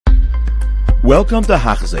Welcome to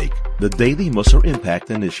Hachzik, the Daily Musar Impact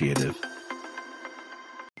Initiative.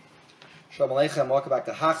 Shalom Aleichem, welcome back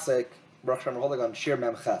to Hachzik. Baruch Hashem, we're holding on Shir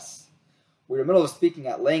Mem Ches. We're in the middle of speaking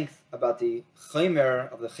at length about the chaymer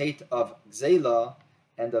of the chet of Gzela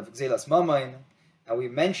and of Gzelas Millman, and we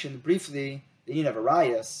mentioned briefly the union of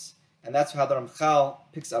Arayas, and that's how the Ramchal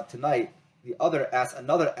picks up tonight another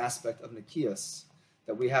aspect of Nikias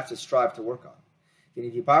that we have to strive to work on. I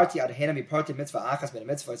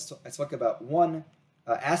spoke about one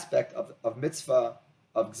aspect of mitzvah,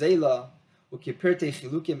 of Gzela.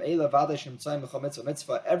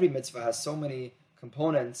 Every mitzvah has so many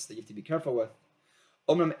components that you have to be careful with.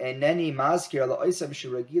 I'm only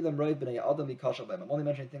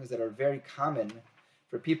mentioning things that are very common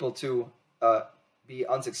for people to be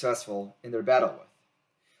unsuccessful in their battle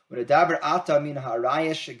with.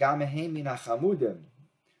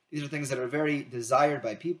 These are things that are very desired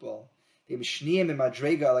by people. They come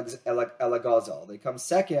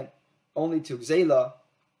second only to Gzela.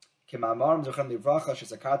 You want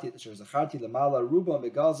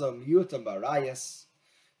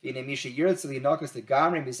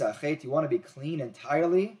to be clean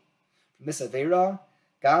entirely from this avera.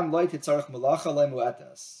 You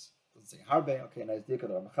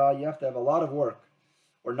have to have a lot of work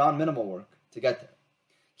or non-minimal work to get there.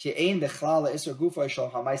 Obviously,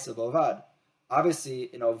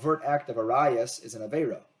 an overt act of arayas is an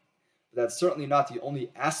avera, but that's certainly not the only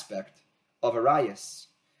aspect of arayas.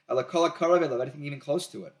 Anything even close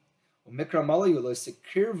to it. Don't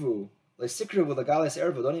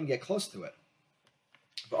even get close to it.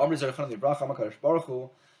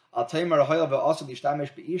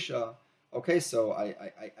 Okay, so I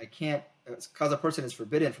can't, because a person is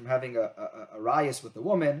forbidden from having a arayas with a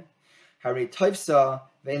woman. Harry Taifsa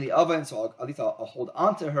Vainly Oven, so at least I'll hold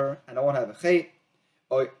on to her and I won't have a chet.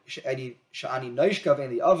 Or Shani Noishka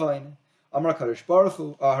Vainly Oven, Amar Kadosh Baruch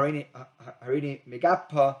Hu, Harini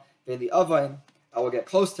Megappa Vainly Oven, I will get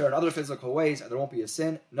close to her in other physical ways and there won't be a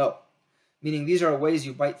sin. No. Meaning these are ways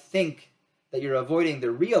you might think that you're avoiding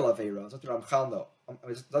the real Aveira. It's not the Ramchal, no.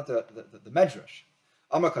 It's not the Medrash.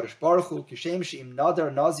 Amar Kadosh Baruch Hu, Kishem Sheim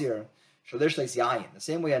Nadar Nazir, Shalish Leis Yayin. The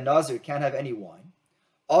same way a Nazir can't have any wine.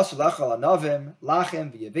 Also, lachal anavim,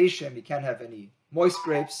 lachem, v'yaveshim, you can't have any moist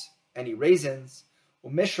grapes, any raisins,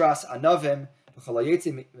 umishras anavim,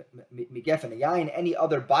 v'chalayetzi migefen yayin, any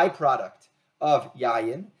other byproduct of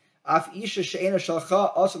yayin. Af isha she'ena shalcha,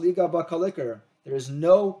 also liga b'kalikar. There is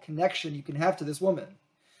no connection you can have to this woman.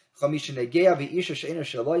 Chamisha negeya v'isha she'ena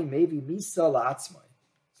shaloi, maybe misa la'atzmai.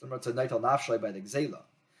 Similar to naital nafshlai by the Gzela.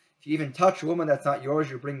 If you even touch a woman that's not yours,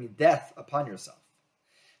 you're bringing death upon yourself.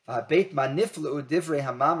 Look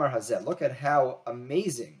at how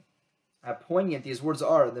amazing, how poignant these words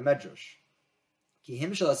are in the Medrash.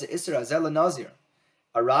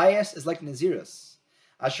 Arayas is like Naziris.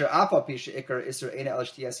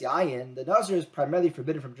 The Nazir is primarily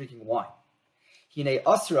forbidden from drinking wine.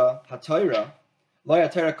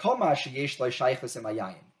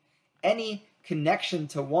 Any connection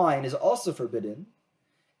to wine is also forbidden,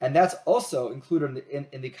 and that's also included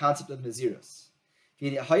in the concept of Naziris.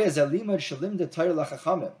 And what the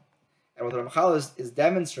Ramchal is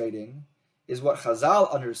demonstrating is what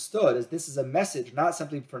Chazal understood, is this is a message not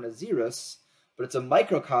simply for Nazirus, but it's a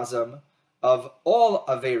microcosm of all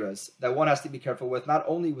Averas that one has to be careful with, not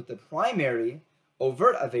only with the primary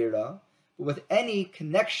overt Avera, but with any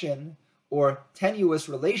connection or tenuous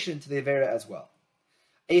relation to the Avera as well.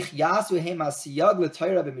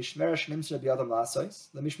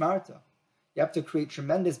 You have to create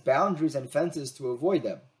tremendous boundaries and fences to avoid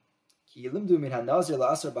them. And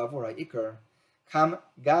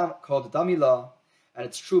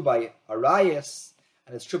it's true by Arayas,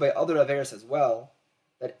 and it's true by other Averas as well,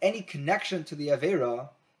 that any connection to the Avera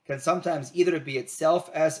can sometimes either be itself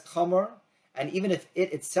as Chamor, and even if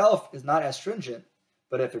it itself is not as stringent,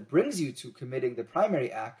 but if it brings you to committing the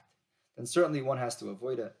primary act, then certainly one has to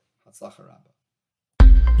avoid it. Hatzlacha Rabbah.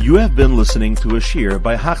 You have been listening to a shir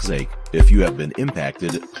by Hachzik. If you have been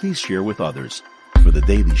impacted, please share with others. For the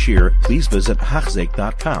daily shir, please visit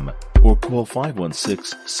Hachzik.com or call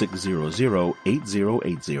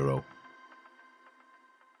 516-600-8080.